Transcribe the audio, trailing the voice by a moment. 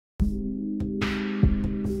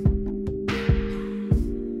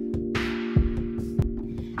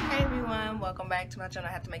welcome back to my channel.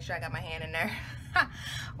 I have to make sure I got my hand in there.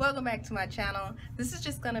 Welcome back to my channel. This is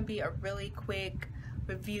just gonna be a really quick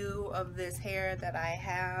review of this hair that I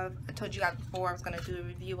have. I told you guys before I was gonna do a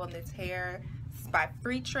review on this hair. It's by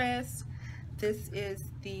FreeTress. This is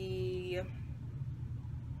the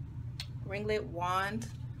Ringlet Wand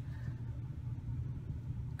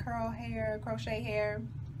curl hair, crochet hair.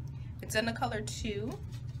 It's in the color 2,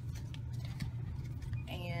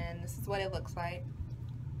 and this is what it looks like.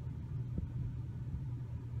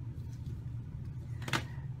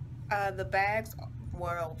 The bags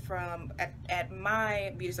were from at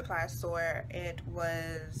my beauty supply store. It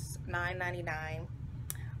was $9.99.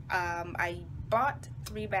 I bought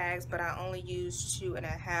 3 bags, but I only used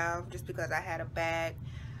 2.5 just because I had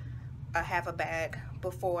half a bag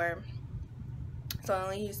before, so I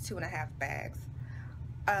only used 2.5 bags.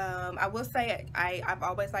 I will say I've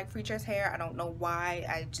always liked FreeTress hair. I don't know why.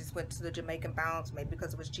 I just went to the Jamaican Bounce, maybe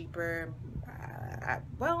because it was cheaper.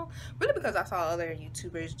 Well, really because I saw other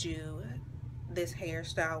YouTubers do this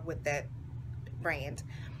hairstyle with that brand,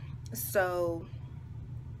 so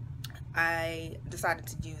I decided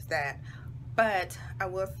to use that. But I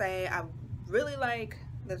will say I really like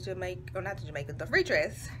the the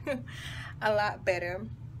FreeTress a lot better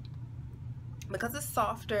because it's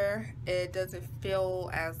softer. It doesn't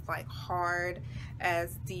feel as like hard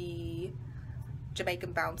as the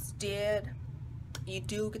Jamaican Bounce did. You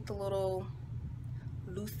do get the little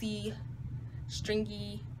loosey,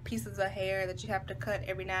 stringy pieces of hair that you have to cut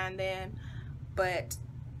every now and then, but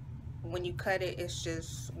when you cut it, it's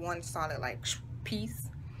just one solid like piece.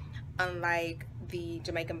 Unlike the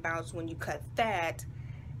Jamaican Bounce, when you cut that,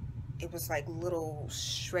 it was like little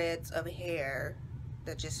shreds of hair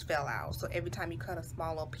that just fell out. So every time you cut a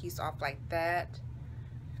small little piece off like that,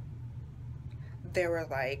 there were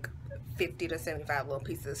like 50 to 75 little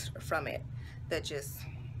pieces from it that just,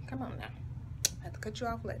 come on now, I have to cut you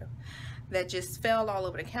off later, that just fell all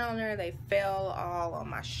over the counter. They fell all on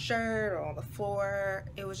my shirt or on the floor.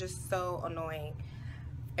 It was just so annoying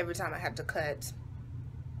every time I had to cut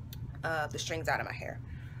the strings out of my hair.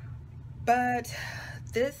 But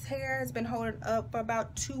this hair has been holding up for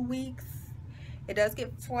about 2 weeks. It does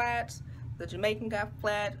get flat. The Jamaican got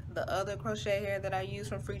flat. The other crochet hair that I use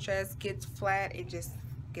from FreeTress gets flat. It just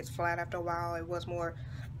gets flat after a while. It was more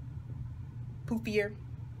poofier,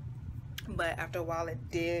 but after a while it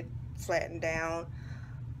did flatten down.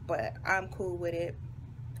 But I'm cool with it.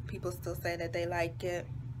 People still say that they like it.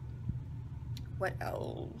 What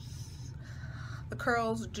else? The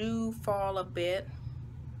curls do fall a bit.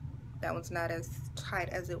 That one's not as tight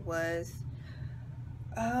as it was.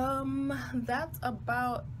 That's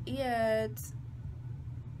about it.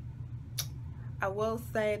 I will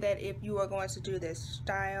say that if you are going to do this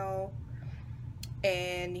style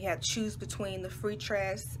and you have to choose between the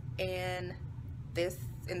FreeTress and this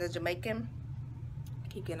in the Jamaican, I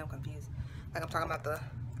keep getting them confused, like I'm talking about the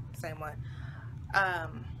same one.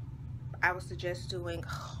 I would suggest doing,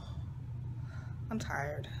 I'm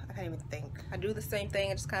tired, I can't even think. I do the same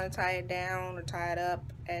thing, I just kind of tie it down or tie it up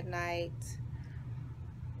at night.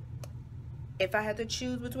 If I had to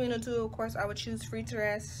choose between the two, of course I would choose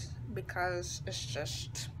FreeTress because it's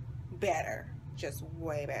just better, just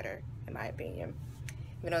way better in my opinion.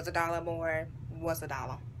 Even though it's $1 more, what's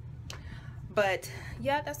 $1? But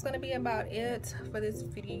yeah, that's gonna be about it for this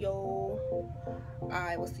video.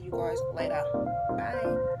 I will see you guys later.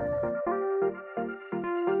 Bye.